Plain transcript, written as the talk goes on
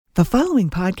The following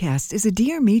podcast is a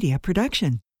Dear Media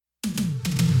production.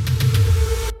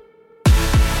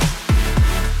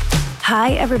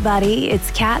 Hi, everybody. It's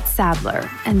Kat Sadler,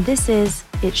 and this is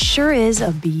It Sure Is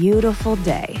a Beautiful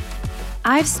Day.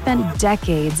 I've spent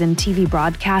decades in TV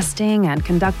broadcasting and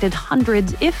conducted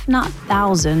hundreds, if not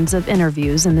thousands, of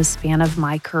interviews in the span of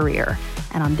my career.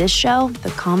 And on this show, the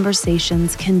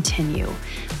conversations continue.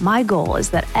 My goal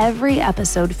is that every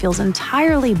episode feels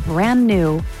entirely brand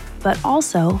new, but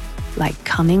also like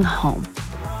coming home.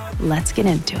 Let's get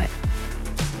into it.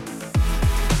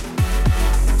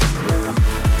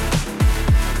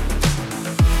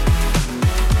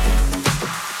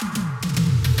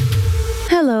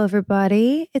 Hello,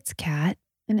 everybody. It's Kat,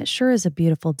 and it sure is a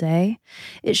beautiful day.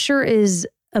 It sure is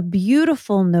a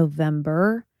beautiful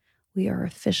November. We are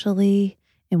officially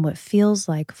in what feels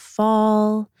like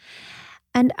fall.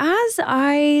 And as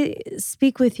I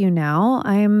speak with you now,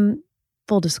 I'm,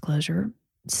 full disclosure,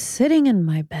 sitting in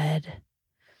my bed,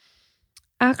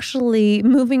 actually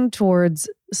moving towards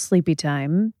sleepy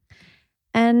time.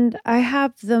 And I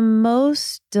have the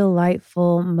most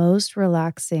delightful, most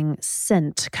relaxing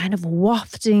scent kind of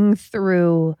wafting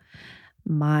through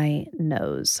my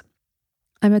nose.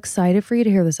 I'm excited for you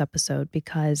to hear this episode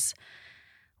because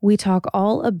we talk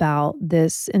all about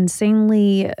this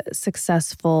insanely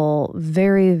successful,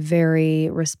 very,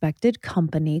 very respected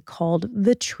company called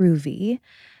Vitruvi.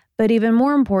 But even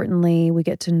more importantly, we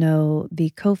get to know the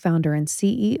co-founder and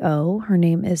CEO. Her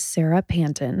name is Sarah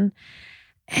Panton.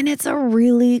 And it's a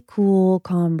really cool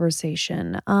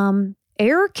conversation.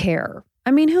 Air care.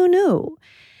 I mean, who knew?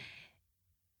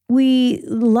 We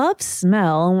love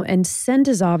smell, and scent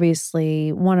is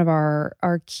obviously one of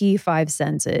our key five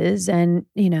senses. And,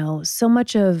 so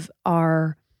much of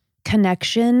our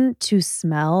connection to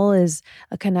smell is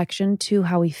a connection to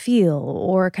how we feel,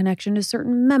 or a connection to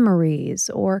certain memories,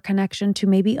 or a connection to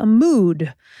maybe a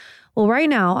mood. Well, right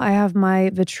now I have my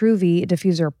Vitruvi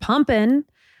diffuser pumping.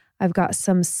 I've got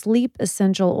some sleep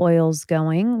essential oils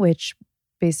going, which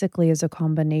basically is a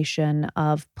combination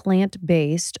of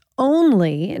plant-based,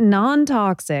 only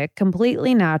non-toxic,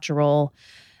 completely natural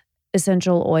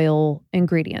essential oil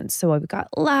ingredients. So I've got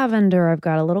lavender, I've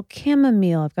got a little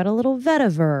chamomile, I've got a little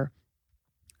vetiver.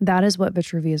 That is what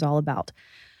Vitruvi is all about.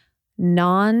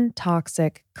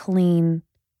 Non-toxic, clean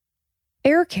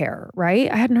air care, right?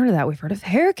 I hadn't heard of that. We've heard of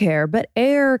hair care, but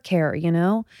air care,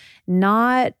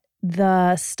 not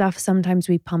the stuff sometimes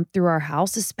we pump through our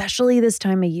house, especially this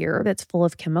time of year that's full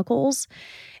of chemicals.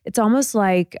 It's almost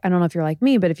like, I don't know if you're like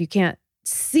me, but if you can't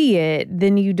see it,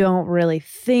 then you don't really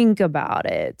think about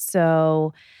it.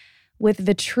 So with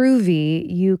Vitruvi,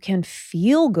 you can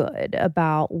feel good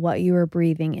about what you are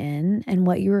breathing in and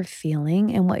what you are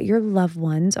feeling and what your loved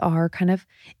ones are kind of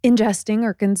ingesting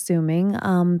or consuming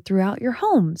throughout your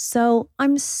home. So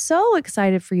I'm so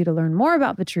excited for you to learn more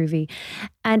about Vitruvi,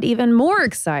 and even more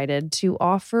excited to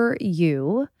offer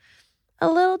you a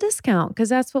little discount, because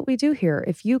that's what we do here.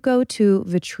 If you go to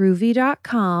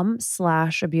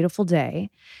vitruvi.com/a-beautiful-day,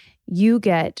 you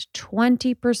get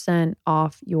 20%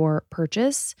 off your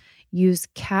purchase. Use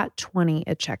CAT20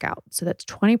 at checkout. So that's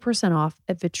 20% off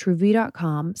at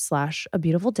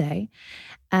vitruvi.com/a-beautiful-day,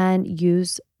 and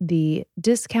use the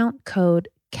discount code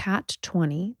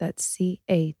CAT20, that's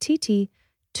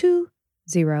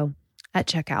CATT20, at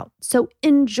checkout. So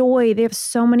enjoy. They have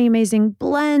so many amazing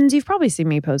blends. You've probably seen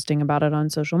me posting about it on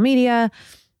social media.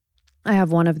 I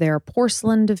have one of their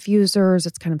porcelain diffusers.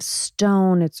 It's kind of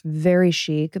stone. It's very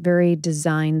chic, very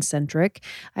design-centric.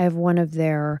 I have one of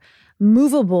their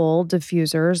movable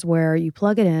diffusers where you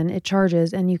plug it in, it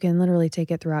charges, and you can literally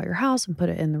take it throughout your house and put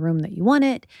it in the room that you want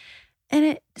it. And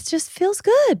it just feels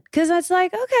good because it's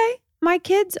like, okay, my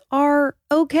kids are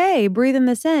okay breathing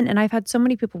this in. And I've had so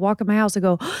many people walk in my house and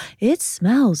go, oh, it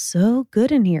smells so good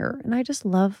in here. And I just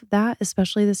love that,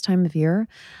 especially this time of year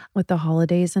with the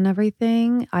holidays and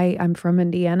everything. I'm from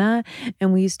Indiana,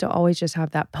 and we used to always just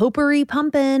have that potpourri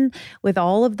pumping with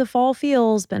all of the fall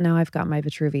feels. But now I've got my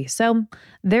Vitruvi. So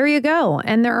there you go.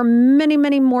 And there are many,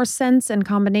 many more scents and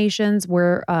combinations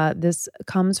where this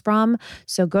comes from.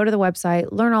 So go to the website,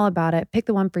 learn all about it, pick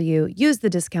the one for you, use the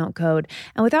discount code.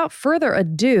 And without further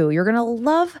ado, you're going to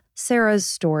love Sarah's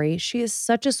story. She is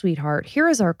such a sweetheart. Here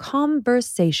is our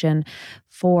conversation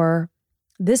for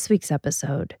this week's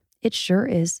episode. It sure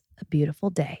is a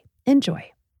beautiful day. Enjoy.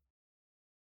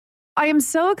 I am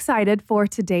so excited for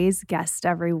today's guest,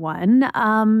 everyone.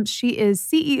 She is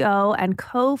CEO and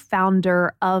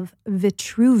co-founder of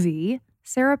Vitruvi.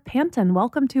 Sarah Panton,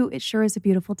 welcome to It Sure Is a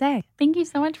Beautiful Day. Thank you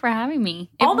so much for having me.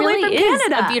 All the way from Canada. It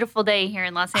really is a beautiful day here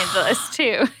in Los Angeles,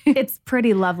 too. It's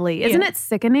pretty lovely. Isn't it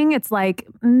sickening? It's like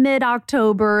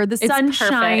mid-October, the sun's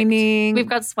shining. We've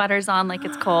got sweaters on like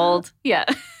it's cold. Yeah.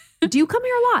 Do you come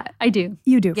here a lot? I do.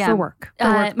 You do, for work?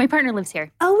 My partner lives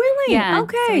here. Oh, really? Yeah.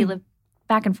 Okay. So we live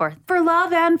back and forth. For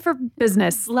love and for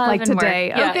business, love like and today.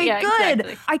 Work. Okay, yeah, good.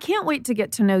 Exactly. I can't wait to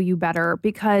get to know you better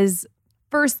because,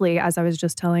 firstly, as I was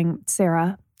just telling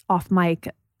Sarah off mic,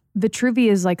 Vitruvi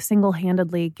is like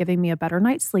single-handedly giving me a better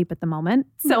night's sleep at the moment.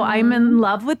 So I'm in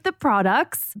love with the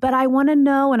products. But I want to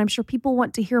know, and I'm sure people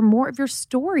want to hear more of your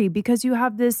story because you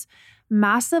have this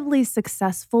massively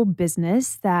successful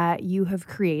business that you have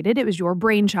created. It was your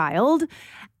brainchild,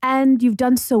 and you've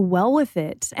done so well with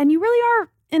it. And you really are,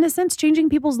 in a sense, changing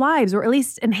people's lives, or at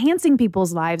least enhancing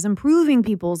people's lives, improving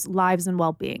people's lives and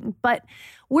well-being. But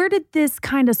where did this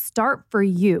kind of start for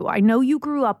you? I know you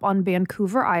grew up on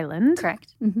Vancouver Island.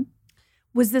 Correct. Mm-hmm.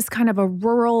 Was this kind of a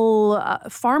rural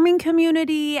farming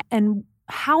community? And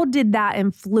how did that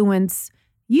influence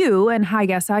you and I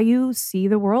guess how you see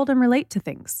the world and relate to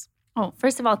things? Oh,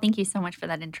 first of all, thank you so much for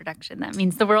that introduction. That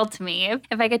means the world to me.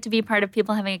 If I get to be part of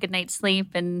people having a good night's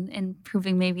sleep and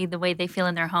improving maybe the way they feel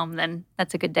in their home, then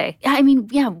that's a good day. I mean,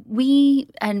 yeah, we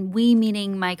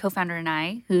meaning my co-founder and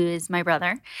I, who is my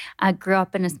brother, grew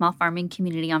up in a small farming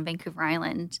community on Vancouver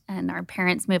Island. And our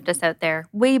parents moved us out there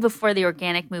way before the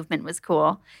organic movement was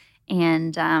cool.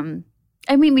 And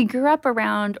we grew up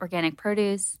around organic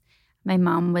produce. My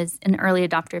mom was an early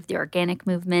adopter of the organic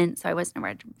movement, so I wasn't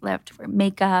allowed to wear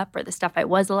makeup, or the stuff I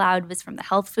was allowed was from the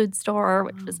health food store,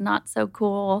 which was not so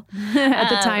cool. At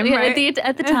the time, right?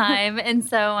 At the time. And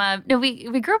so,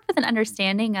 we grew up with an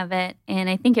understanding of it, and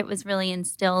I think it was really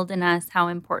instilled in us how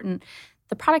important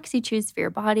the products you choose for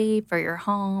your body, for your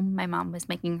home. My mom was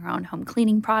making her own home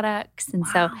cleaning products. And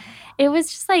so it was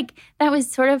just like, that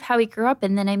was sort of how we grew up.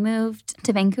 And then I moved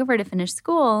to Vancouver to finish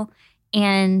school,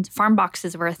 and farm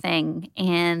boxes were a thing,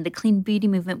 and the clean beauty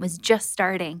movement was just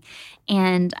starting.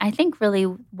 And I think really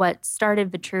what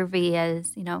started Vitruvi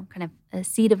as, kind of a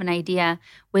seed of an idea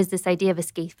was this idea of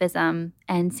escapism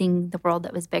and seeing the world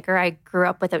that was bigger. I grew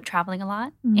up without traveling a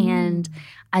lot, and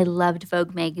I loved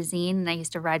Vogue magazine, and I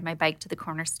used to ride my bike to the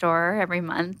corner store every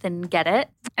month and get it.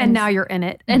 And now you're in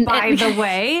it, by the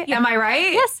way. Am I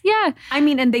right? Yes, yeah. I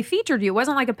mean, and they featured you. It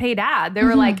wasn't like a paid ad. They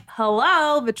were like,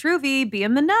 hello, Vitruvi, be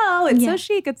in the know. It's so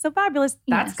chic. It's so fabulous.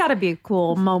 That's got to be a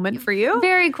cool moment for you.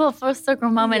 Very cool full circle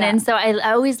moment. Yeah. And so I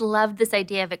always loved this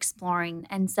idea of exploring.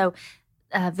 And so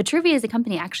Vitruvi as a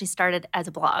company actually started as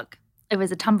a blog. It was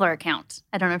a Tumblr account.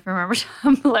 I don't know if you remember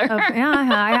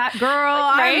Tumblr. Girl,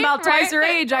 I'm about twice your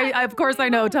age. Of course I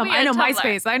know Tumblr. I know Tumblr.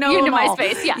 MySpace. I know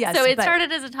MySpace, yeah. Yes, so it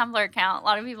started as a Tumblr account. A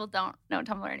lot of people don't know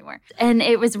Tumblr anymore. And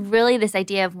it was really this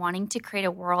idea of wanting to create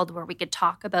a world where we could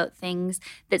talk about things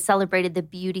that celebrated the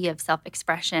beauty of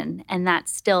self-expression. And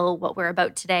that's still what we're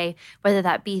about today, whether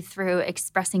that be through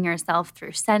expressing yourself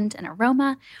through scent and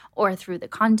aroma, or through the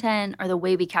content, or the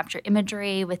way we capture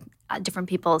imagery with different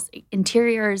people's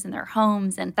interiors and their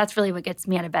homes. And that's really what gets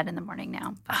me out of bed in the morning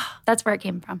now. But that's where it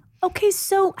came from. Okay,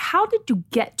 so how did you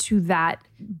get to that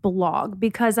blog?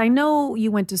 Because I know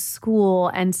you went to school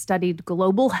and studied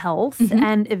global health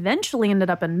and eventually ended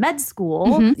up in med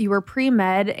school. You were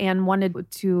pre-med and wanted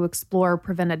to explore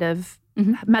preventative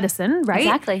medicine, right?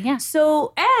 Exactly, yeah.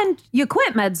 So, and you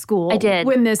quit med school. I did.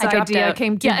 When this idea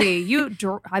came to be.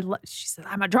 She said,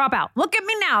 I'm a dropout. Look at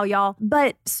me now, y'all.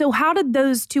 But so how did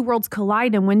those two worlds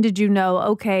collide, and when did you know,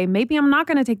 okay, maybe I'm not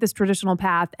going to take this traditional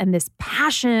path, and this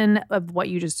passion of what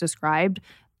you just described,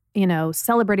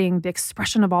 celebrating the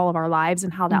expression of all of our lives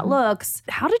and how that looks.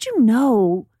 How did you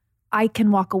know I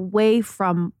can walk away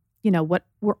from, what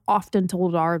we're often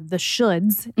told are the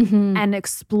shoulds and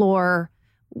explore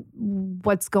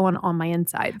what's going on my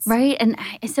insides? Right. And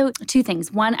so two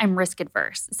things. One, I'm risk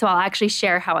adverse. So I'll actually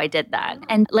share how I did that.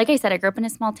 And like I said, I grew up in a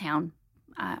small town.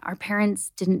 Our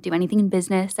parents didn't do anything in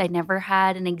business. I never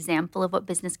had an example of what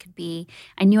business could be.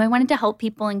 I knew I wanted to help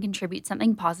people and contribute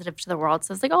something positive to the world.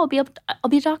 So I was like, I'll be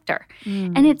a doctor.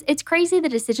 And it's crazy the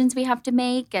decisions we have to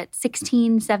make at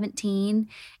 16, 17.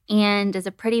 And as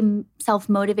a pretty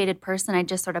self-motivated person, I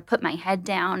just sort of put my head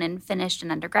down and finished an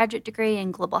undergraduate degree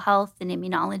in global health and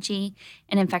immunology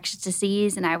and infectious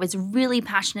disease. And I was really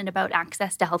passionate about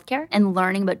access to healthcare and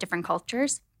learning about different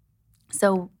cultures.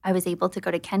 So I was able to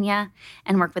go to Kenya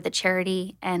and work with a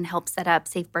charity and help set up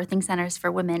safe birthing centers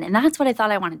for women. And that's what I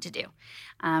thought I wanted to do.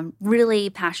 Really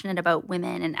passionate about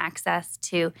women and access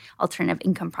to alternative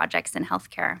income projects in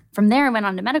healthcare. From there, I went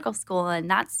on to medical school, and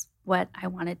that's what I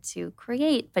wanted to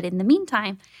create. But in the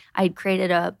meantime, I'd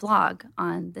created a blog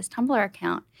on this Tumblr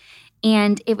account.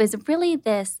 And it was really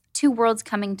this two worlds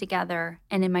coming together.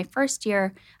 And in my first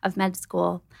year of med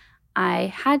school,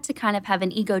 I had to kind of have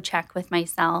an ego check with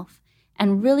myself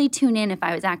and really tune in if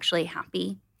I was actually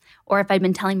happy or if I'd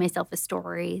been telling myself a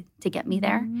story to get me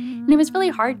there. And it was really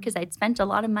hard because I'd spent a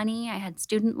lot of money. I had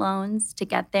student loans to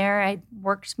get there. I'd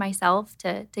worked myself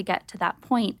to get to that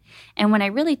point. And when I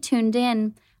really tuned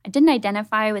in, I didn't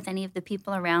identify with any of the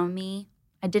people around me.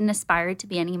 I didn't aspire to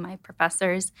be any of my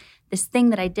professors. This thing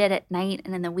that I did at night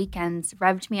and in the weekends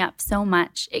revved me up so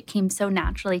much. It came so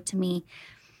naturally to me.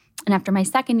 And after my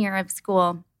second year of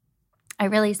school, I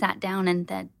really sat down and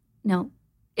said, no,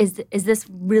 is this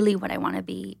really what I want to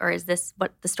be? Or is this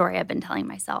what the story I've been telling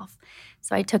myself?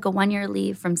 So I took a 1-year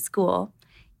leave from school,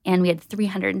 and we had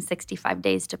 365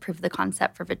 days to prove the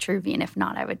concept for Vitruvi. And if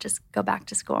not, I would just go back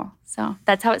to school. So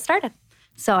that's how it started.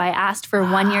 So I asked for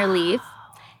 1-year leave,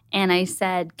 and I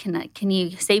said, can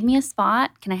you save me a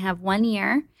spot? Can I have 1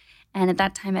 year? And at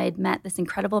that time, I had met this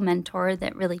incredible mentor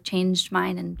that really changed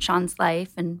mine and Sean's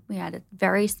life. And we had a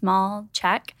very small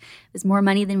check. It was more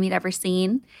money than we'd ever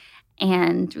seen.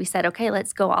 And we said, okay,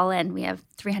 let's go all in. We have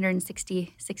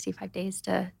 65 days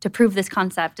to prove this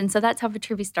concept. And so that's how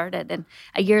Vitruvi started. And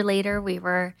a year later, we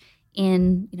were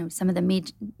in some of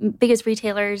the biggest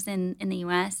retailers in the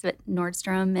U.S., at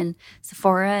Nordstrom and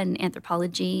Sephora and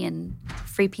Anthropologie and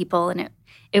Free People. And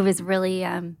it was really,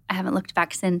 I haven't looked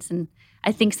back since. And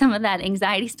I think some of that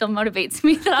anxiety still motivates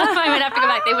me. So if I would have to go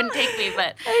back, they wouldn't take me.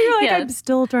 But you're like, I'm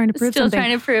still trying to prove something. Still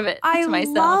trying to prove it to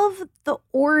myself. I love the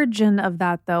origin of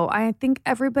that, though. I think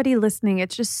everybody listening,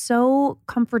 it's just so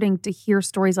comforting to hear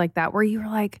stories like that where you're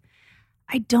like,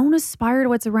 I don't aspire to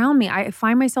what's around me. I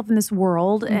find myself in this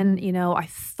world and, I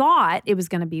thought it was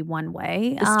going to be one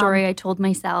way. The story I told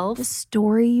myself. The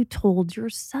story you told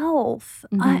yourself.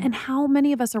 And how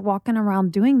many of us are walking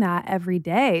around doing that every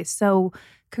day? So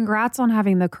congrats on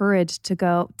having the courage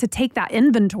to take that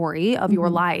inventory of your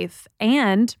life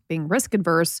and being risk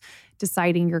adverse,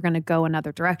 deciding you're going to go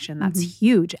another direction. That's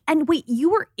huge. And wait, you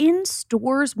were in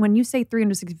stores when you say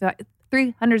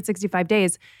 365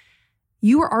 days.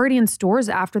 You were already in stores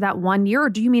after that 1 year, or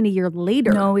do you mean a year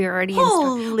later? No, we were already in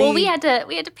stores. Well, we had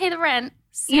to pay the rent.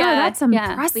 Yeah, that's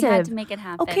impressive. We had to make it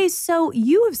happen. Okay, so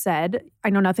you have said, I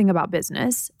know nothing about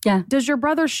business. Yeah. Does your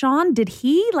brother Sean,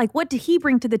 what did he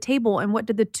bring to the table, and what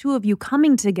did the two of you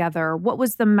coming together, what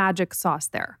was the magic sauce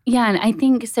there? Yeah, and I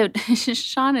think, so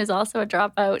Sean is also a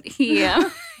dropout. He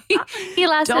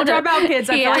lasted. Don't drop out, kids.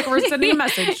 I feel like we're sending a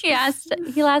message.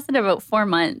 He lasted about 4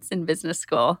 months in business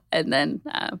school, and then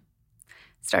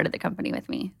started the company with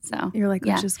me. So you're like,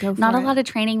 let's just go for it. Not a lot of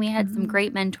training. We had some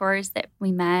great mentors that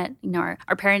we met. Our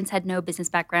parents had no business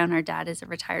background. Our dad is a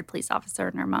retired police officer,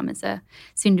 and our mom is a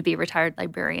soon-to-be retired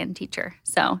librarian teacher.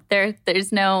 So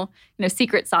there's no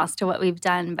secret sauce to what we've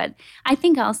done. But I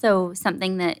think also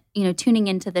something that tuning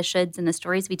into the shoulds and the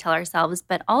stories we tell ourselves,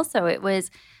 but also it was,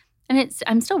 and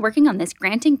I'm still working on this,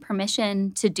 granting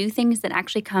permission to do things that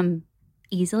actually come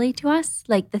easily to us,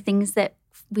 like the things that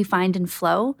we find in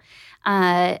flow.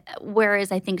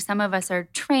 Whereas I think some of us are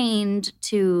trained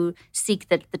to seek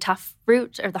the tough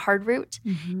route or the hard route.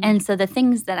 And so the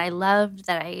things that I loved,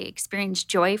 that I experienced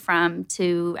joy from,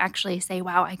 to actually say,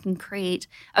 wow, I can create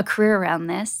a career around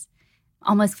this,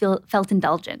 almost felt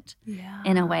indulgent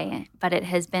in a way. But it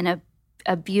has been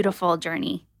a beautiful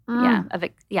journey,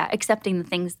 accepting the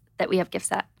things that we have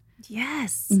gifts at.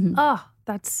 Yes. Oh,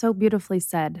 that's so beautifully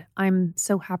said. I'm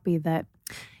so happy that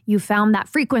you found that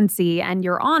frequency and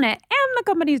you're on it and the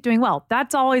company's doing well.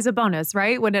 That's always a bonus,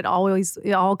 right? When it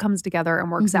all comes together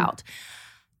and works out.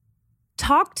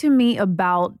 Talk to me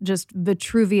about just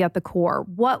Vitruvi at the core.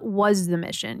 What was the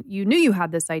mission? You knew you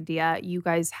had this idea. You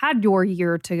guys had your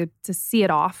year to see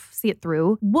it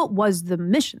through. What was the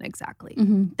mission exactly?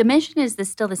 The mission is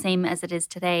still the same as it is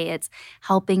today. It's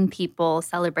helping people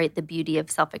celebrate the beauty of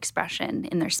self-expression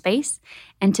in their space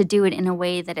and to do it in a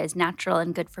way that is natural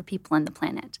and good for people and the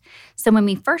planet. So when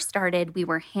we first started, we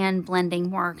were hand blending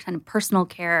more kind of personal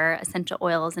care, essential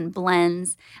oils and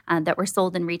blends that were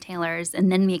sold in retailers.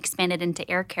 And then we expanded into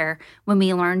air care when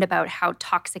we learned about how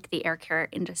toxic the air care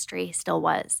industry still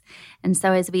was. And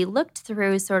so as we looked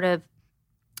through sort of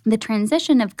the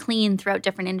transition of clean throughout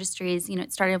different industries,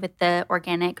 it started with the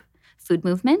organic food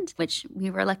movement, which we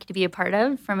were lucky to be a part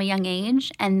of from a young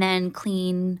age, and then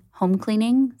clean home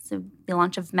cleaning, so the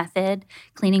launch of Method,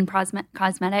 cleaning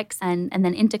cosmetics, and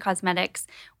then into cosmetics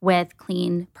with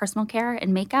clean personal care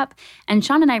and makeup. And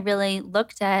Sean and I really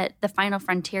looked at the final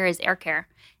frontier as air care.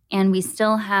 And we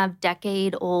still have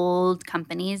decade-old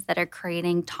companies that are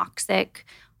creating toxic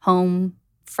home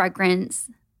fragrance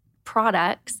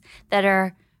products that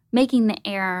are making the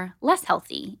air less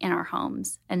healthy in our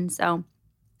homes. And so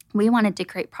we wanted to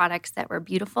create products that were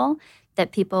beautiful,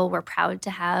 that people were proud to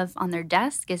have on their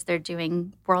desk as they're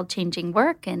doing world-changing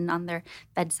work and on their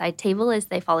bedside table as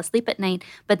they fall asleep at night,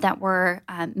 but that were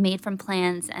made from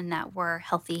plants and that were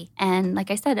healthy. And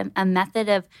like I said, a method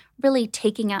of really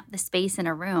taking out the space in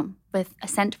a room with a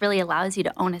scent really allows you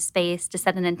to own a space, to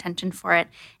set an intention for it,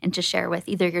 and to share with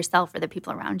either yourself or the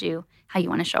people around you how you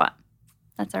want to show up.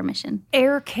 That's our mission.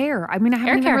 Air care. I mean, I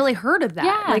haven't even really heard of that.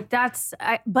 Yeah. Like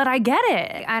but I get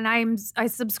it. And I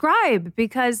subscribe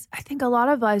because I think a lot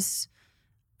of us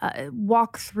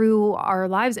walk through our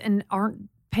lives and aren't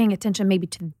paying attention maybe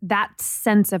to that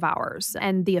sense of ours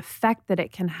and the effect that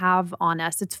it can have on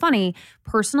us. It's funny,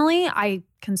 personally, I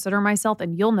consider myself,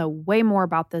 and you'll know way more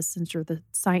about this since you're the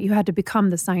science, you had to become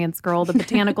the science girl, the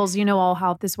botanicals, you know all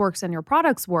how this works and your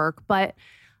products work. But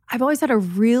I've always had a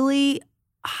really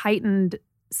heightened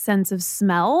sense of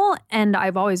smell, and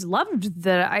I've always loved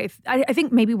that. I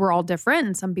think maybe we're all different,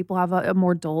 and some people have a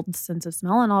more dulled sense of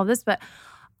smell and all of this, but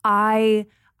I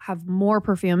have more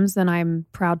perfumes than I'm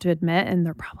proud to admit, and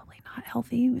they're probably not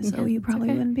healthy, so you probably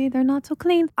wouldn't be. They're not so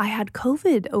clean. I had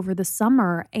COVID over the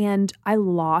summer, and I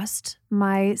lost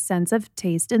my sense of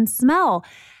taste and smell.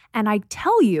 And I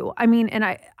tell you, I mean,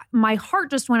 my heart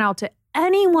just went out to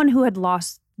anyone who had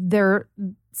lost their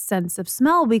sense of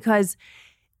smell, because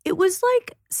it was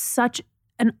like such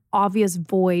an obvious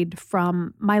void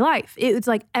from my life. It's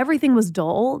like everything was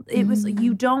dull. It was like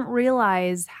you don't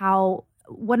realize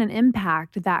what an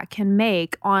impact that can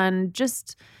make on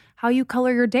just how you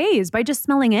color your days by just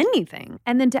smelling anything.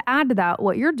 And then to add to that,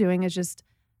 what you're doing is just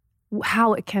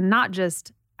how it can not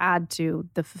just add to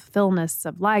the fulfillment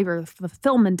of life or the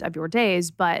fulfillment of your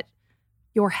days, but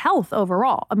your health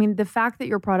overall. I mean, the fact that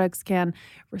your products can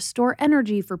restore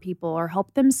energy for people or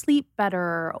help them sleep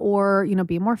better or,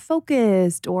 be more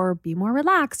focused or be more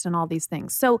relaxed and all these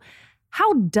things. So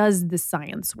how does the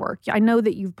science work? I know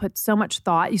that you've put so much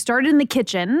thought. You started in the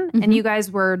kitchen and you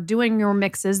guys were doing your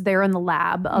mixes there in the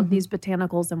lab of these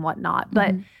botanicals and whatnot.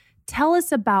 But tell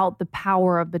us about the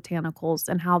power of botanicals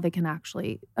and how they can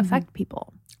actually affect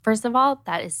people. First of all,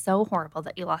 that is so horrible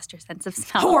that you lost your sense of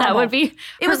smell. Horrible. That would be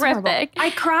horrific.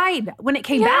 I cried when it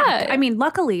came back. I mean,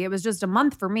 luckily, it was just a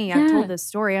month for me. I've told this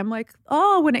story. I'm like,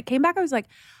 when it came back, I was like,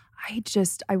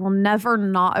 I will never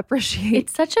not appreciate.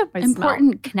 It's such an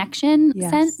important connection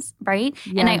sense, right?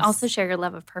 Yes. And I also share your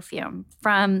love of perfume.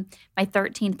 From my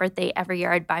 13th birthday, every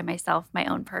year I'd buy myself my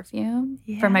own perfume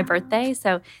for my birthday.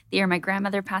 So the year my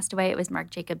grandmother passed away, it was Marc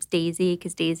Jacobs Daisy,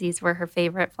 because daisies were her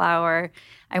favorite flower.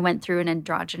 I went through an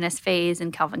androgynous phase,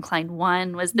 and Calvin Klein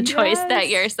 1 was the choice that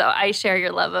year. So I share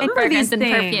your love of fragrance and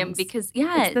perfume because,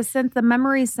 it's the sense, the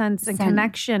memory sense and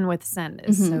connection with scent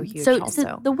is so huge.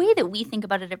 So the way that we think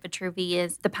about it at Vitruvi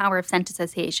is the power of scent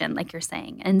association, like you're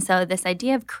saying. And so this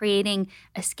idea of creating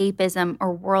escapism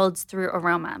or worlds through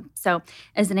aroma. So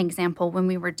as an example, when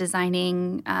we were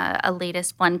designing a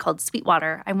latest blend called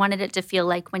Sweetwater, I wanted it to feel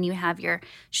like when you have your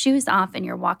shoes off and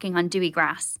you're walking on dewy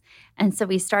grass. And so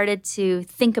we started to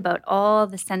think about all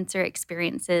the sensory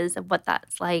experiences of what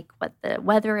that's like, what the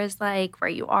weather is like, where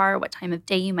you are, what time of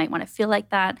day you might want to feel like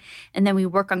that. And then we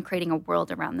work on creating a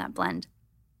world around that blend.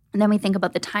 And then we think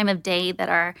about the time of day that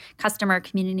our customer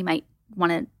community might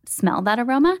want to smell that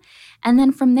aroma. And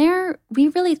then from there, we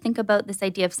really think about this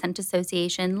idea of scent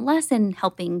association, less in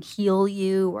helping heal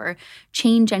you or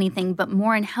change anything, but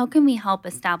more in how can we help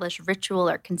establish ritual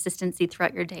or consistency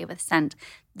throughout your day with scent.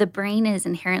 The brain is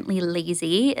inherently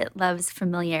lazy. It loves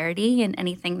familiarity and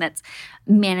anything that's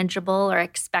manageable or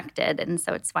expected. And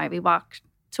so it's why we walk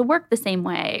to work the same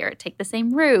way or take the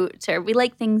same route, or we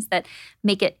like things that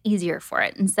make it easier for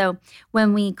it. And so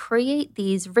when we create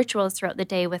these rituals throughout the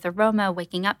day with aroma,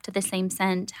 waking up to the same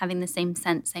scent, having the same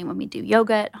scent, say when we do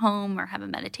yoga at home or have a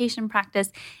meditation practice,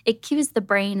 it cues the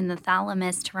brain and the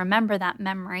thalamus to remember that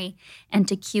memory and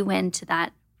to cue into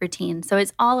that routine. So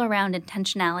it's all around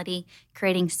intentionality,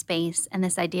 creating space, and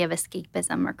this idea of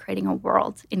escapism or creating a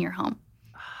world in your home.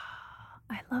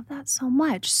 I love that so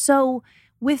much. So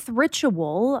with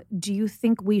ritual, do you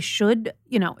think we should,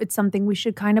 it's something we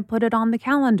should kind of put it on the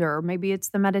calendar? Maybe it's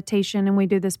the meditation and we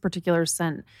do this particular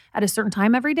scent at a certain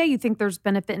time every day. You think there's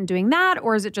benefit in doing that?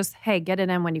 Or is it just, hey, get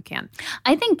it in when you can?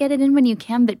 I think get it in when you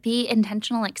can, but be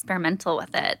intentional, experimental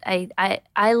with it.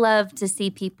 I love to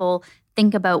see people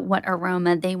think about what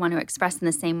aroma they want to express in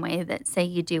the same way that, say,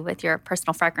 you do with your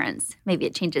personal fragrance. Maybe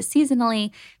it changes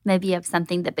seasonally. Maybe you have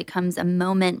something that becomes a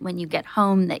moment when you get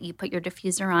home that you put your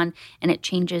diffuser on and it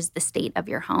changes the state of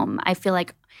your home. I feel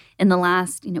like in the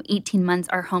last 18 months,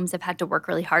 our homes have had to work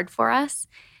really hard for us.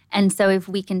 And so if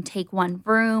we can take one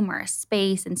room or a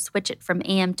space and switch it from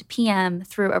AM to PM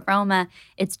through aroma,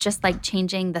 it's just like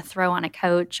changing the throw on a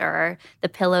couch or the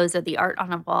pillows or the art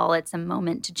on a wall. It's a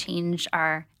moment to change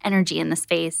our energy in the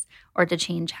space or to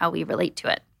change how we relate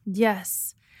to it.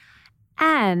 Yes.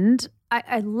 And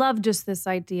I love just this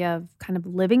idea of kind of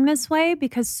living this way,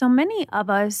 because so many of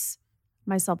us,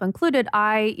 myself included,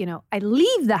 I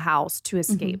leave the house to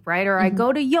escape, right? Or I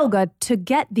go to yoga to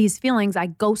get these feelings. I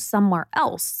go somewhere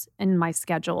else in my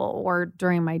schedule or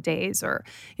during my days, or,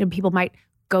 people might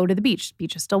go to the beach.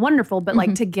 Beach is still wonderful, but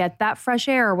like to get that fresh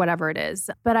air or whatever it is.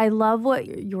 But I love what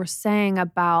you're saying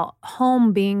about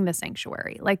home being the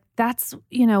sanctuary. Like that's,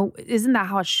 isn't that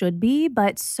how it should be?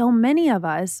 But so many of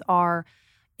us are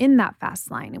in that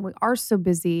fast line and we are so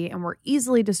busy and we're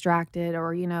easily distracted,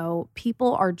 or,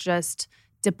 people are just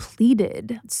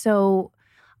depleted. So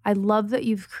I love that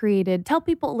you've tell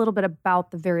people a little bit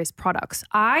about the various products.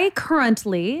 I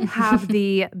currently have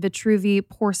the Vitruvi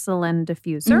porcelain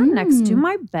diffuser next to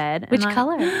my bed. Which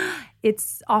color?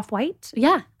 It's off-white.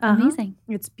 Yeah, amazing.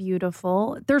 It's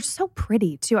beautiful. They're so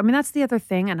pretty too. I mean, that's the other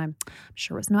thing, and I'm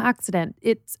sure it was no accident.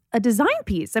 It's a design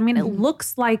piece. I mean, it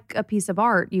looks like a piece of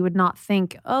art. You would not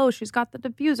think, oh, she's got the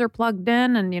diffuser plugged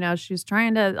in and, she's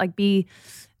trying to like be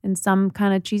in some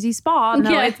kind of cheesy spa.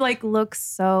 No, it like looks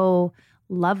so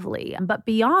lovely. But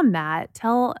beyond that,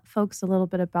 tell folks a little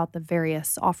bit about the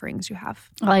various offerings you have.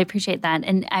 Well, I appreciate that.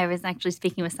 And I was actually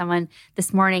speaking with someone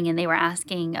this morning and they were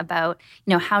asking about,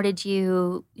 how did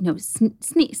you,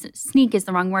 sneak is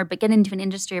the wrong word, but get into an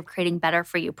industry of creating better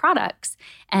for you products?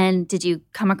 And did you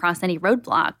come across any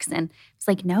roadblocks? And it's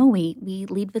like, no, we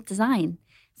lead with design.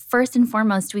 First and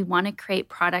foremost, we want to create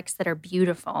products that are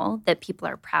beautiful, that people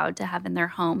are proud to have in their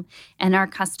home. And our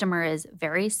customer is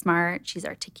very smart. She's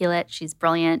articulate. She's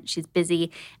brilliant. She's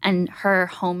busy. And her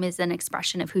home is an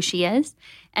expression of who she is.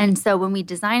 And so when we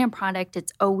design a product,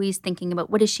 it's always thinking about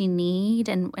what does she need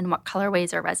and what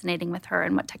colorways are resonating with her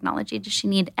and what technology does she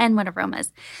need and what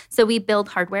aromas. So we build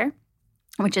hardware,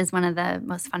 which is one of the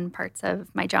most fun parts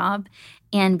of my job.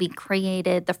 And we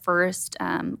created the first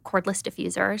cordless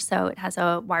diffuser. So it has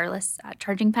a wireless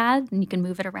charging pad, and you can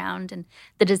move it around. And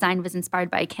the design was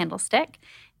inspired by a candlestick.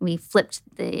 We flipped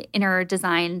the inner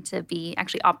design to be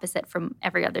actually opposite from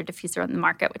every other diffuser on the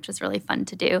market, which was really fun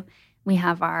to do. We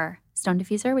have our stone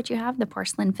diffuser, which you have, the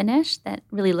porcelain finish that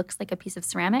really looks like a piece of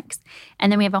ceramics.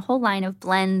 And then we have a whole line of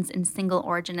blends and single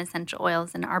origin essential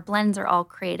oils. And our blends are all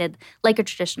created like a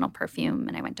traditional perfume.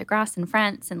 And I went to Grasse in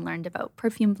France and learned about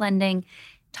perfume blending,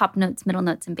 top notes, middle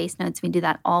notes, and base notes. We do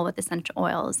that all with essential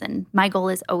oils. And my goal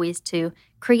is always to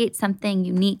create something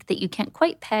unique that you can't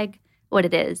quite peg what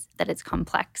it is, that it's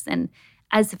complex and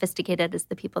as sophisticated as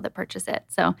the people that purchase it.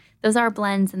 So those are our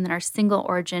blends. And then our single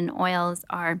origin oils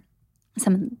are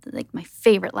some of like my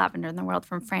favorite lavender in the world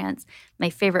from France, my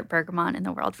favorite bergamot in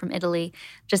the world from Italy,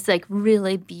 just like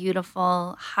really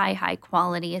beautiful, high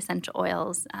quality essential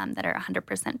oils that are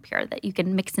 100% pure that you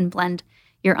can mix and blend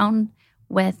your own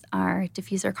with our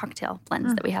diffuser cocktail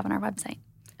blends that we have on our website.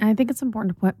 And I think it's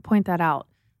important to point that out.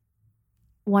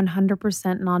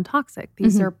 100% non-toxic.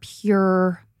 These are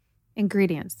pure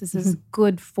ingredients. This is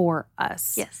good for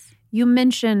us. Yes. You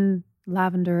mentioned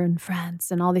lavender in France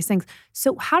and all these things.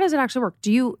 So how does it actually work?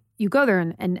 Do you go there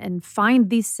and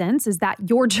find these scents? Is that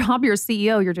your job? You're a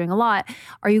CEO, you're doing a lot.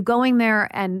 Are you going there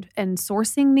and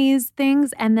sourcing these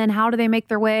things? And then how do they make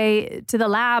their way to the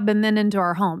lab and then into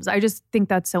our homes? I just think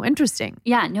that's so interesting.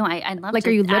 Yeah, no, I'd love like,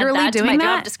 to are you literally add that doing to my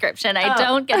that? job description. I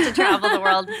don't get to travel the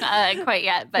world quite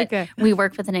yet, but we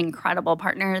work with an incredible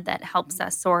partner that helps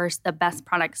us source the best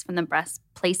products from the best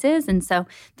places. And so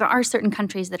there are certain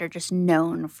countries that are just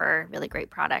known for really great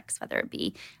products, whether it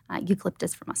be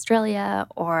eucalyptus from Australia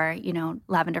or,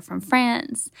 lavender from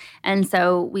France. And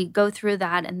so we go through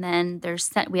that, and then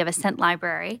we have a scent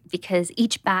library because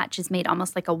each batch is made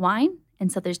almost like a wine. And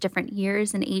so there's different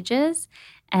years and ages.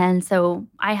 And so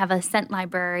I have a scent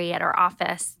library at our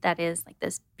office that is like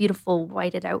this beautiful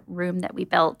whited out room that we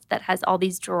built that has all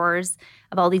these drawers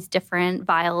of all these different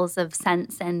vials of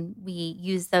scents. And we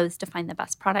use those to find the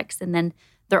best products. And then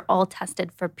they're all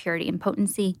tested for purity and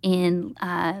potency in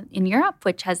Europe,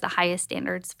 which has the highest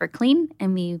standards for clean.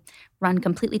 And we run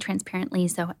completely transparently.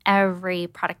 So every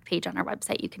product page on our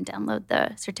website, you can download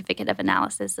the certificate of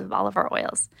analysis of all of our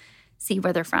oils, see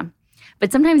where they're from.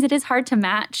 But sometimes it is hard to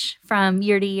match from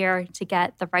year to year to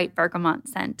get the right bergamot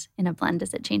scent in a blend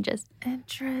as it changes.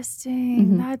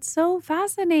 Interesting. That's so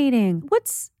fascinating.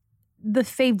 What's the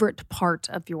favorite part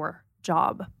of your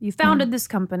job? You founded this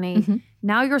company.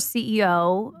 Now you're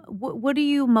CEO. What do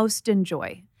you most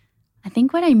enjoy? I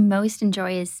think what I most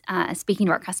enjoy is speaking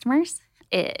to our customers.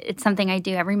 it's something I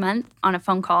do every month on a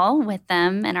phone call with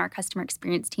them, and our customer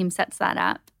experience team sets that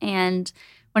up. And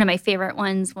one of my favorite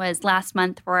ones was last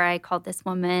month where I called this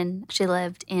woman. She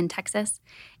lived in Texas,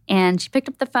 and she picked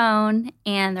up the phone,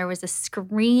 and there was a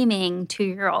screaming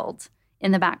 2-year-old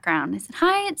in the background. I said,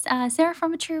 "Hi, it's Sarah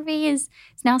from Vitruvi. Is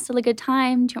now still a good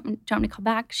time? Do you want me to call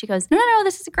back?" She goes, no,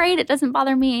 this is great. It doesn't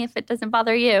bother me if it doesn't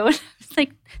bother you." It's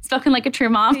like spoken like a true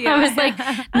mom. Yeah. I was like,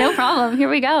 no problem. Here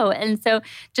we go. And so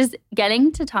just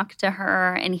getting to talk to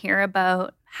her and hear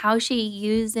about how she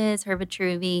uses her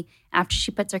Vitruvi after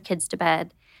she puts her kids to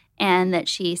bed, and that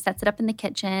she sets it up in the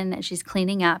kitchen and she's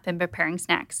cleaning up and preparing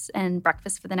snacks and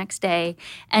breakfast for the next day.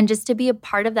 And just to be a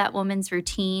part of that woman's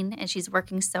routine as she's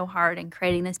working so hard and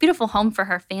creating this beautiful home for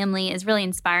her family is really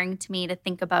inspiring to me to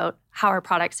think about how our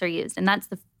products are used. And that's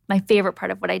my favorite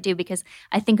part of what I do, because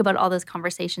I think about all those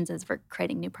conversations as we're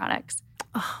creating new products.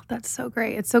 Oh, that's so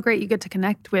great. It's so great you get to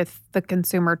connect with the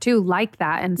consumer too, like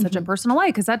that in such a personal way,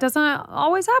 because that doesn't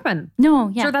always happen. No,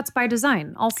 yeah. Sure, that's by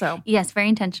design also. Yes, very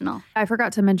intentional. I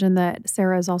forgot to mention that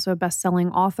Sarah is also a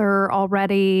best-selling author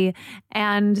already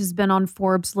and has been on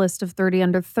Forbes' list of 30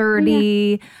 under 30.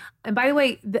 Yeah. And by the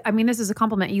way, this is a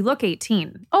compliment. You look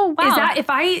 18. Oh, wow. Is that, if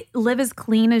I live as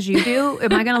clean as you do,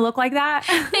 am I going to look like that?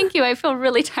 Thank you. I feel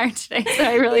really tired today, so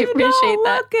I really appreciate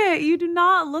that. You do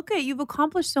not look it. You've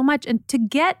accomplished so much. And to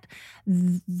get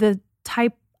the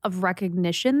type of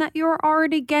recognition that you're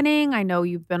already getting, I know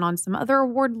you've been on some other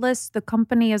award lists, the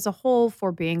company as a whole,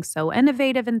 for being so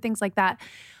innovative and things like that.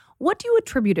 What do you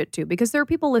attribute it to? Because there are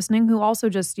people listening who also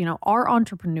just, are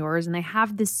entrepreneurs, and they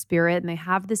have this spirit and they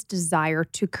have this desire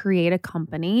to create a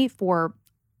company for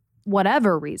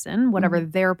whatever reason, whatever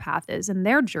their path is and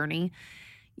their journey.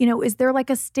 Is there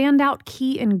like a standout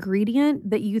key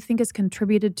ingredient that you think has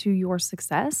contributed to your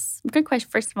success? Good question.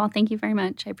 First of all, thank you very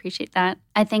much. I appreciate that.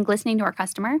 I think listening to our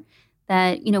customer,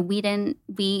 that,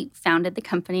 we founded the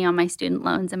company on my student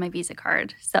loans and my Visa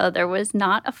card. So there was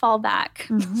not a fallback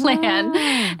plan.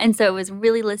 And so it was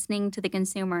really listening to the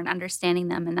consumer and understanding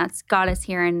them. And that's got us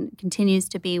here and continues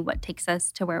to be what takes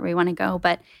us to where we want to go.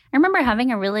 But I remember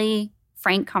having a really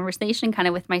frank conversation kind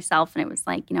of with myself. And it was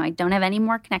like, I don't have any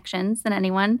more connections than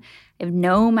anyone. I have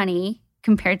no money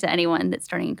compared to anyone that's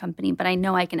starting a company, but I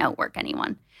know I can outwork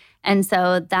anyone. And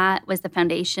so that was the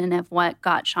foundation of what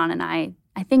got Sean and I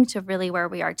think, to really where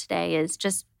we are today, is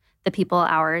just the people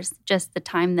hours, just the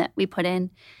time that we put in,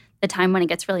 the time when it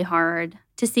gets really hard.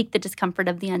 To seek the discomfort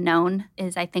of the unknown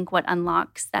is, I think, what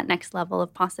unlocks that next level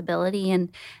of possibility. And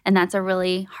that's a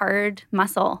really hard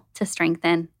muscle to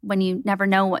strengthen when you never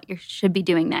know what you should be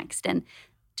doing next. And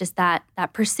just that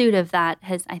pursuit of that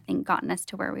has, I think, gotten us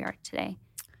to where we are today.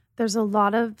 There's a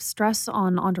lot of stress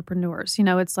on entrepreneurs.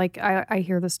 It's like I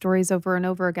hear the stories over and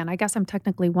over again. I guess I'm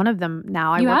technically one of them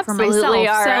now. I work for myself. You absolutely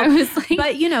are. So, I was like,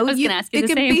 but it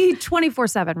can be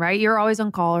 24/7, right? You're always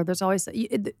on call, or there's always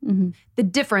the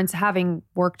difference. Having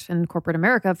worked in corporate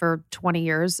America for 20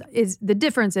 years, is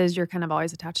you're kind of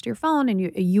always attached to your phone, and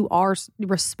you are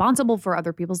responsible for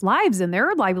other people's lives and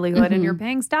their livelihood, and you're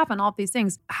paying staff and all of these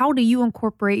things. How do you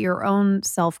incorporate your own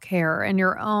self-care and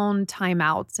your own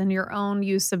timeouts and your own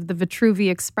use of the Vitruvi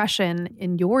expression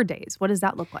in your days? What does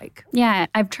that look like? Yeah,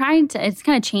 I've tried to, it's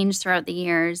kind of changed throughout the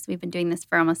years. We've been doing this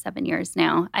for almost 7 years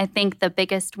now. I think the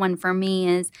biggest one for me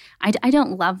is I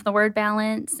don't love the word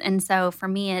balance. And so for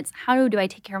me, it's how do I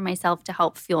take care of myself to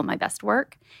help fuel my best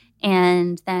work?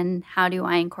 And then how do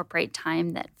I incorporate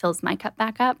time that fills my cup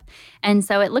back up? And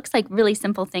so it looks like really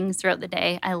simple things throughout the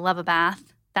day. I love a bath.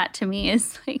 That to me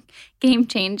is like game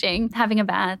changing. Having a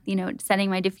bath, setting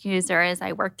my diffuser as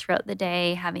I work throughout the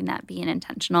day, having that be an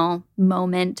intentional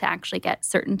moment to actually get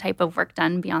certain type of work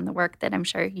done beyond the work that I'm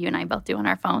sure you and I both do on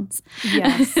our phones.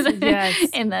 Yes, yes.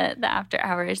 In the after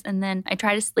hours. And then I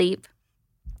try to sleep,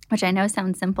 which I know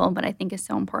sounds simple, but I think is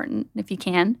so important if you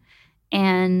can.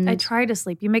 And I try to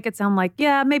sleep. You make it sound like,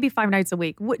 maybe 5 nights a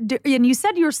week. And you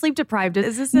said you were sleep deprived.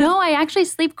 Is this No, I actually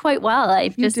sleep quite well. I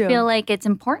just feel like it's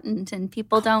important, and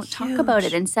people don't talk about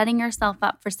it, and setting yourself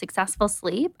up for successful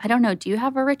sleep. I don't know. Do you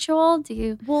have a ritual? Do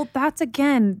you? Well, that's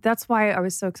why I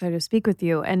was so excited to speak with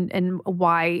you, and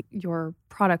why your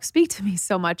products speak to me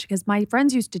so much, because my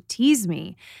friends used to tease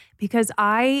me because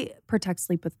I protect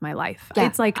sleep with my life. Yeah,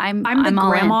 it's like I'm the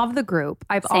grandma of the group.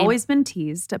 I've always been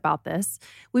teased about this.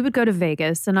 We would go to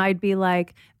Vegas and I'd be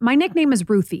like, my nickname is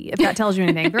Ruthie, if that tells you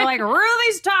anything. They're like,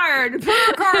 Ruthie's tired. Put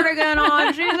her cardigan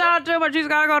on. She's out too much. She's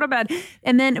got to go to bed.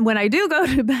 And then when I do go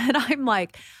to bed, I'm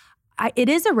like, it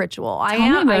is a ritual.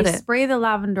 I spray the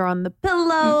lavender on the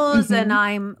pillows and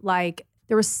I'm like,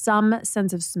 there was some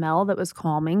sense of smell that was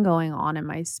calming going on in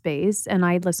my space. And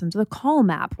I listened to the Calm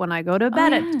app when I go to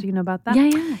bed. yeah. Do you know about that?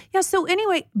 Yeah. Yeah. So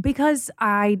anyway, because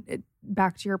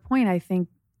back to your point, I think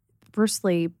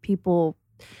firstly, people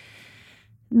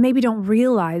maybe don't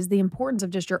realize the importance of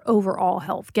just your overall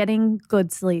health, getting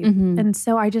good sleep. Mm-hmm. And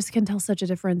so I just can tell such a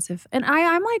difference and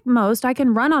I'm like most, I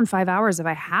can run on 5 hours if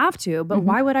I have to, but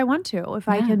why would I want to if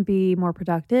I can be more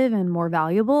productive and more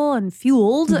valuable and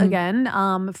fueled again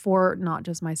for not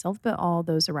just myself, but all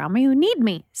those around me who need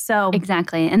me. So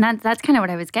Exactly. And that's kind of what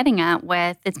I was getting at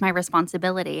with it's my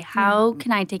responsibility. How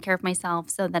can I take care of myself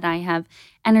so that I have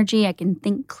energy, I can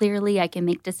think clearly, I can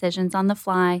make decisions on the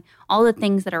fly, all the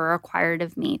things that are required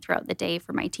of me throughout the day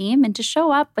for my team, and to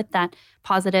show up with that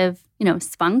positive,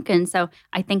 spunk. And so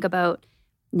I think about,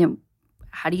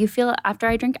 how do you feel after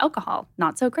I drink alcohol?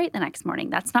 Not so great the next morning.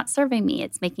 That's not serving me.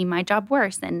 It's making my job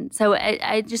worse. And so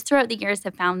I just throughout the years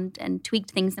have found and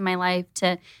tweaked things in my life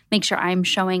to make sure I'm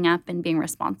showing up and being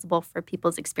responsible for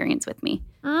people's experience with me.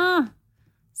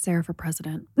 Sarah for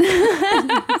president.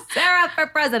 Sarah for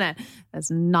president. That's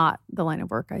not the line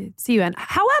of work I see you in.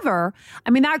 However,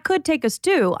 that could take us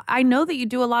to. I know that you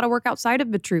do a lot of work outside of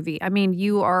Vitruvi.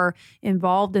 You are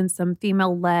involved in some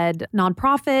female-led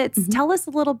nonprofits. Mm-hmm. Tell us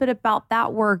a little bit about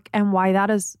that work and why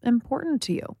that is important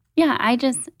to you. Yeah, I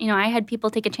just, I had people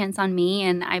take a chance on me,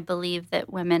 and I believe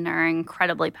that women are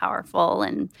incredibly powerful,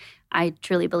 and I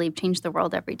truly believe change the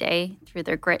world every day through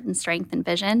their grit and strength and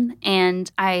vision.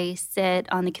 And I sit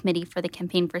on the committee for the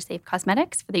Campaign for Safe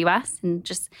Cosmetics for the U.S. and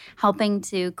just helping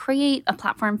to create a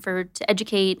platform to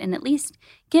educate and at least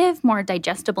give more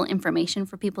digestible information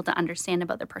for people to understand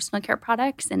about their personal care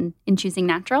products and in choosing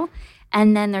natural.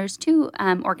 And then there's two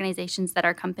organizations that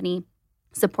our company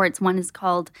supports. One is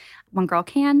called One Girl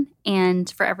Can, and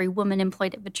for every woman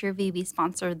employed at Vitruvi, we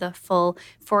sponsor the full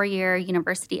 4-year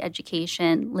university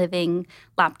education, living,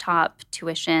 laptop,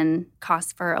 tuition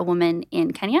costs for a woman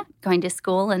in Kenya going to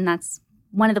school, and that's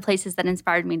one of the places that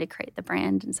inspired me to create the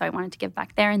brand, and so I wanted to give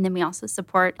back there. And then we also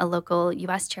support a local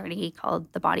U.S. charity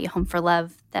called The Body Home for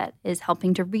Love that is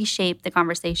helping to reshape the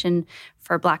conversation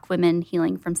for Black women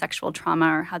healing from sexual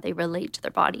trauma or how they relate to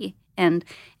their body. And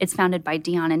it's founded by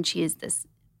Dion, and she is this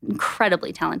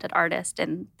incredibly talented artist.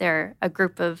 And they're a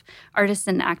group of artists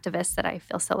and activists that I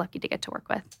feel so lucky to get to work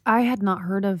with. I had not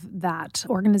heard of that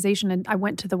organization, and I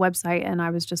went to the website and I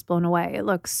was just blown away. It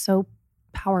looks so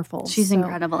powerful. She's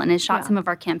incredible and has shot some of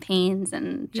our campaigns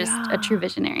and just a true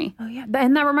visionary. Oh, yeah.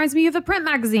 And that reminds me of a print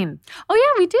magazine. Oh,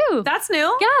 yeah, we do. That's new.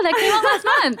 Yeah, that came out last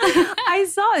month. I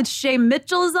saw it. Shay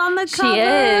Mitchell is on the cover. She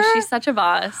is. She's such a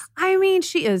boss.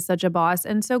 She is such a boss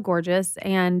and so gorgeous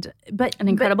but an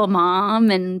incredible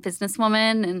mom and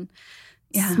businesswoman and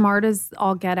smart as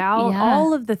all get out,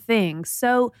 all of the things.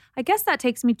 So I guess that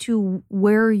takes me to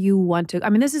where you want to.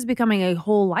 This is becoming a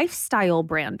whole lifestyle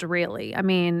brand, really. At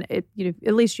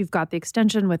least you've got the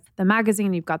extension with the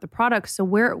magazine, you've got the products. So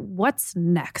what's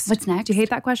next? What's next? Do you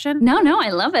hate that question? No, I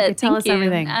love it. Tell us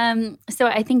everything. So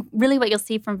I think really what you'll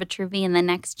see from Vitruvi in the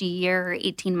next year or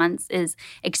 18 months is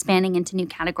expanding into new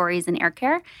categories in air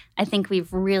care. I think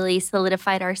we've really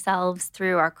solidified ourselves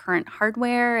through our current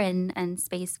hardware and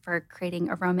space for creating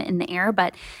aroma in the air,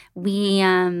 but we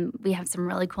have some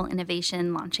really cool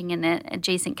innovation launching in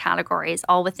adjacent categories,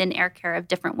 all within air care of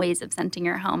different ways of scenting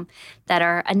your home that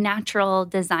are a natural,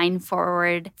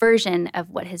 design-forward version of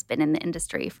what has been in the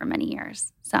industry for many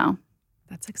years. So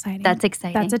that's exciting. That's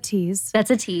exciting. That's a tease.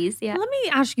 That's a tease, yeah. Let me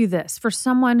ask you this. For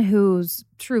someone whose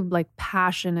true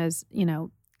passion is,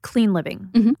 clean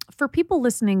living, for people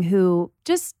listening who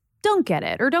just don't get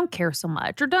it or don't care so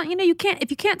much or don't, if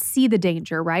you can't see the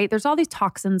danger, right? There's all these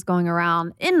toxins going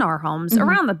around in our homes,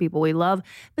 around the people we love,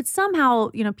 but somehow,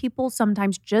 people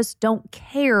sometimes just don't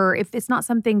care if it's not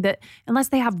something that, unless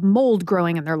they have mold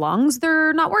growing in their lungs,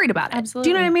 they're not worried about it. Absolutely. Do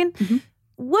you know what I mean? Mm-hmm.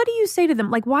 What do you say to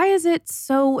them? Why is it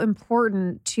so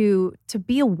important to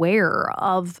be aware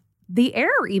of the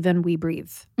air even we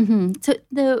breathe? Mm-hmm. So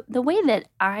the way that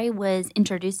I was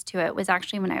introduced to it was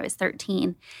actually when I was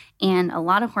 13, and a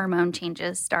lot of hormone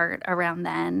changes start around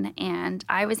then, and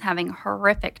I was having a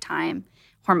horrific time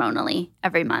hormonally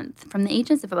every month from the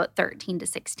ages of about 13 to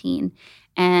 16.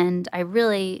 And I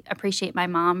really appreciate my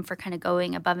mom for kind of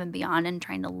going above and beyond and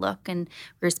trying to look. And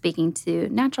we were speaking to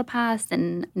naturopaths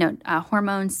and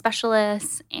hormone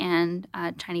specialists and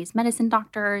Chinese medicine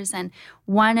doctors. And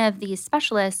one of these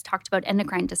specialists talked about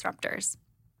endocrine disruptors.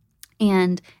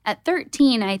 And at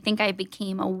 13, I think I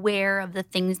became aware of the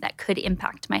things that could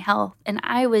impact my health. And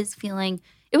I was feeling,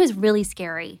 it was really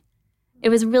scary. It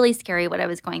was really scary what I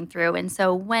was going through. And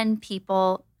so when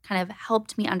people kind of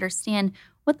helped me understand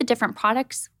what the different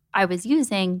products I was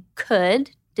using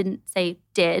could didn't say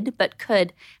did, but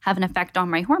could have an effect on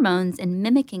my hormones and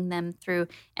mimicking them through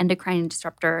endocrine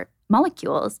disruptor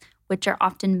molecules, which are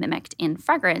often mimicked in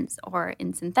fragrance or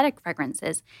in synthetic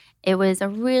fragrances. It was a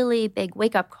really big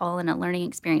wake-up call and a learning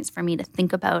experience for me to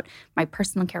think about my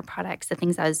personal care products,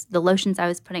 the lotions I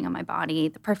was putting on my body,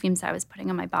 the perfumes I was putting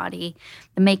on my body,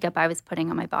 the makeup I was putting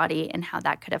on my body, and how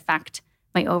that could affect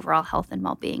my overall health and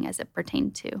well-being as it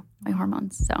pertained to my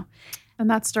hormones. And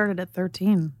that started at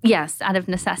 13. Yes, out of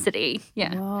necessity.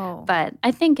 Yeah. Whoa. But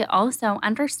I think also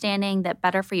understanding that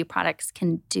better for you products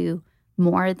can do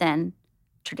more than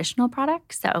traditional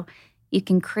products. So you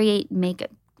can create makeup.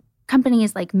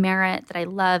 Companies like Merit that I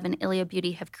love and Ilia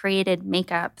Beauty have created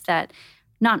makeup that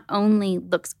not only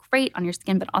looks great on your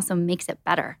skin, but also makes it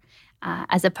better,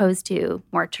 as opposed to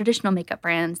more traditional makeup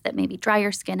brands that maybe dry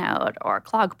your skin out or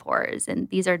clog pores. And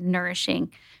these are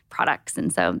nourishing products.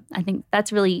 And so I think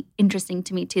that's really interesting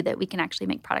to me too, that we can actually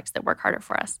make products that work harder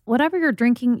for us. Whatever you're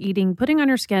drinking, eating, putting on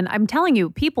your skin, I'm telling you,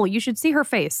 people, you should see her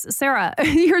face. Sarah,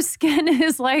 your skin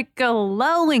is like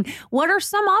glowing. What are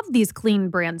some of these clean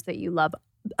brands that you love?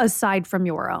 Aside from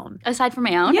your own. Aside from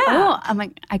my own? Yeah. Oh, I'm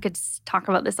like, I could talk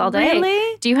about this all day.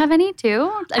 Really? Do you have any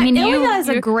too? I mean, Ilia is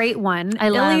a great one. I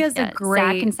love Ilia's a great.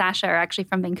 Zach and Sasha are actually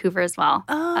from Vancouver as well.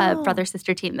 Oh.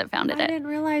 Brother-sister team that founded I it. didn't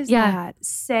realize that.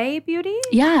 Say Beauty?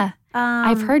 Yeah.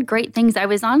 I've heard great things. I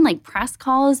was on like press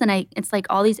calls and it's like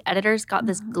all these editors got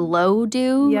this Glow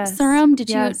Dew serum.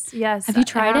 Did you? Yes. Have you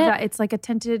tried it? That. It's like a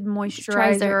tinted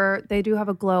moisturizer. They do have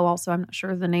a glow also. I'm not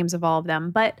sure the names of all of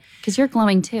them, but. Because you're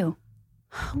glowing too.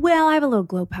 Well, I have a little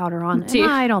glow powder on. And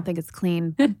I don't think it's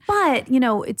clean. But,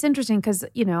 it's interesting because,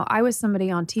 I was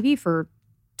somebody on TV for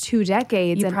 2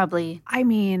 decades. And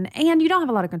you don't have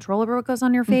a lot of control over what goes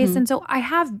on your face. And so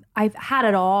I've had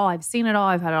it all. I've seen it all.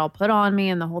 I've had it all put on me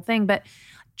and the whole thing. But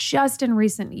just in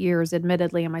recent years,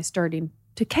 admittedly, am I starting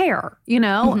to care,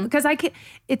 because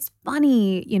it's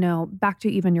funny, back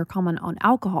to even your comment on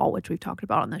alcohol, which we've talked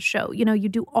about on this show, you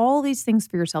do all these things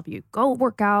for yourself. You go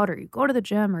work out or you go to the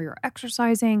gym or you're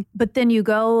exercising, but then you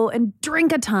go and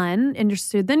drink a ton and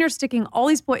then you're sticking all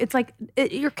these it's like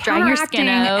you're counteracting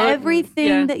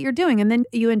everything that you're doing. And then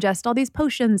you ingest all these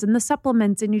potions and the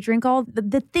supplements and you drink all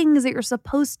the things that you're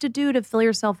supposed to do to fill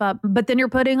yourself up. But then you're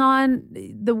putting on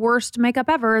the worst makeup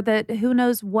ever that who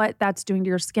knows what that's doing to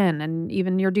your skin and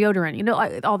even your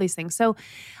deodorant, all these things. So,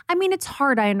 I mean, it's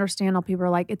hard. I understand how people are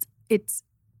like, it's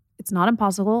not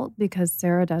impossible because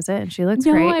Sarah does it and she looks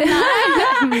great.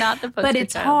 I'm not the poster But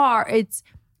it's hard.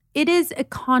 It is a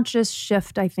conscious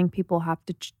shift. I think people have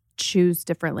to choose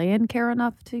differently and care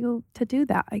enough to do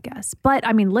that, I guess. But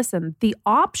I mean, listen, the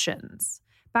options,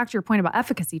 back to your point about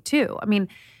efficacy too. I mean,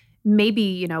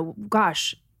 maybe,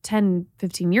 10,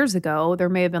 15 years ago, there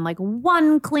may have been like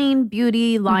one clean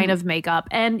beauty line of makeup.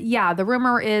 And yeah, the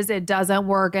rumor is it doesn't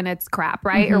work and it's crap,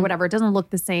 right? Or whatever. It doesn't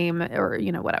look the same or,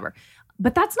 whatever.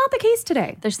 But that's not the case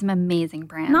today. There's some amazing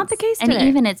brands. Not the case today. And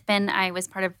even I was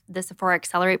part of the Sephora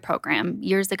Accelerate program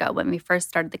years ago when we first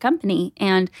started the company.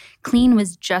 And clean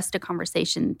was just a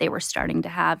conversation they were starting to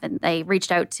have. And they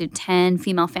reached out to 10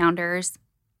 female founders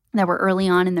that were early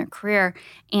on in their career,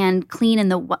 and clean in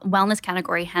the wellness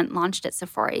category hadn't launched at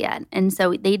Sephora yet. And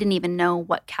so they didn't even know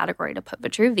what category to put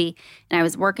Vitruvi. And I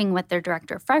was working with their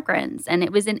director of fragrance. And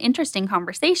it was an interesting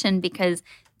conversation because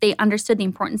they understood the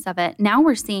importance of it. Now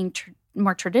we're seeing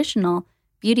more traditional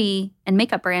beauty and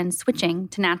makeup brands switching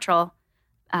to natural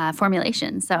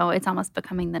formulation. So it's almost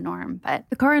becoming the norm. But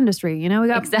the car industry, we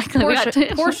got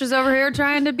Porsche's over here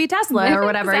trying to be Tesla or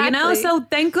whatever, So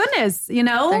thank goodness,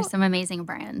 There's some amazing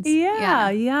brands.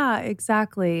 Yeah,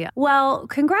 exactly. Well,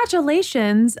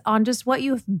 congratulations on just what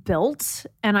you've built.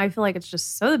 And I feel like it's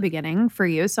just so the beginning for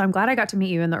you. So I'm glad I got to meet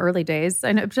you in the early days.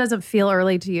 I know it doesn't feel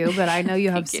early to you, but I know you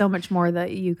have so much more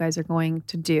that you guys are going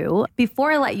to do.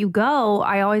 Before I let you go,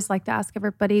 I always like to ask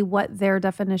everybody what their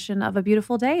definition of a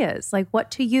beautiful day is. Like, what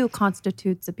to you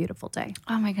constitutes a beautiful day?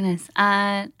 Oh my goodness.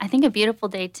 I think a beautiful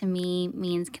day to me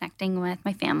means connecting with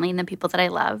my family and the people that I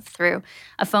love through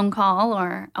a phone call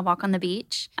or a walk on the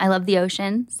beach. I love the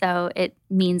ocean, so it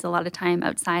means a lot of time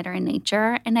outside or in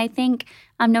nature. And I think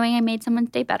knowing I made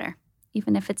someone's day better,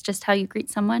 even if it's just how you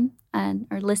greet someone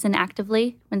or listen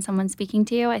actively when someone's speaking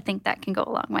to you, I think that can go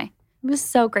a long way. It was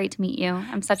so great to meet you.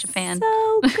 I'm such a fan.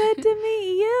 So good to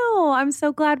meet you. I'm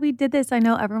so glad we did this. I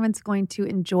know everyone's going to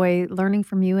enjoy learning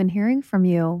from you and hearing from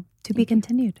you. To be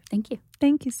continued. Thank you.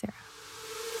 Thank you, Sarah.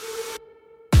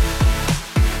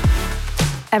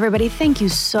 Everybody, thank you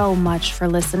so much for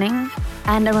listening.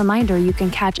 And a reminder, you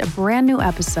can catch a brand new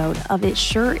episode of It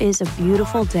Sure Is a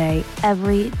Beautiful Day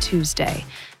every Tuesday.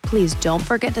 Please don't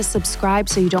forget to subscribe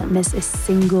so you don't miss a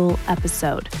single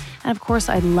episode. And of course,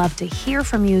 I'd love to hear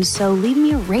from you, so leave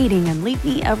me a rating and leave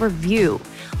me a review.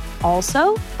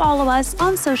 Also, follow us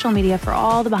on social media for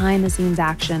all the behind-the-scenes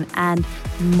action and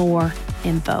more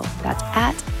info. That's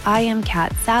at I am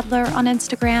Kat Sadler on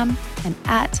Instagram and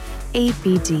at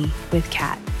ABD with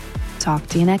Kat. Talk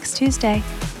to you next Tuesday.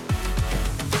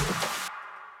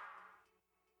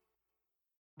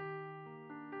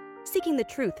 Seeking the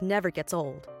truth never gets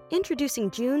old.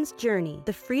 Introducing June's Journey,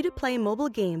 the free-to-play mobile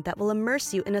game that will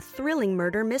immerse you in a thrilling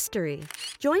murder mystery.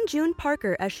 Join June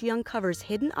Parker as she uncovers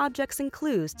hidden objects and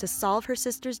clues to solve her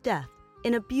sister's death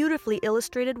in a beautifully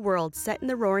illustrated world set in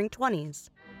the Roaring '20s.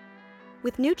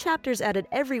 With new chapters added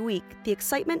every week, the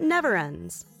excitement never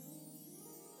ends.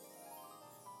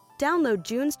 Download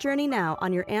June's Journey now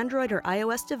on your Android or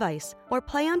iOS device, or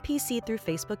play on PC through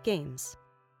Facebook Games.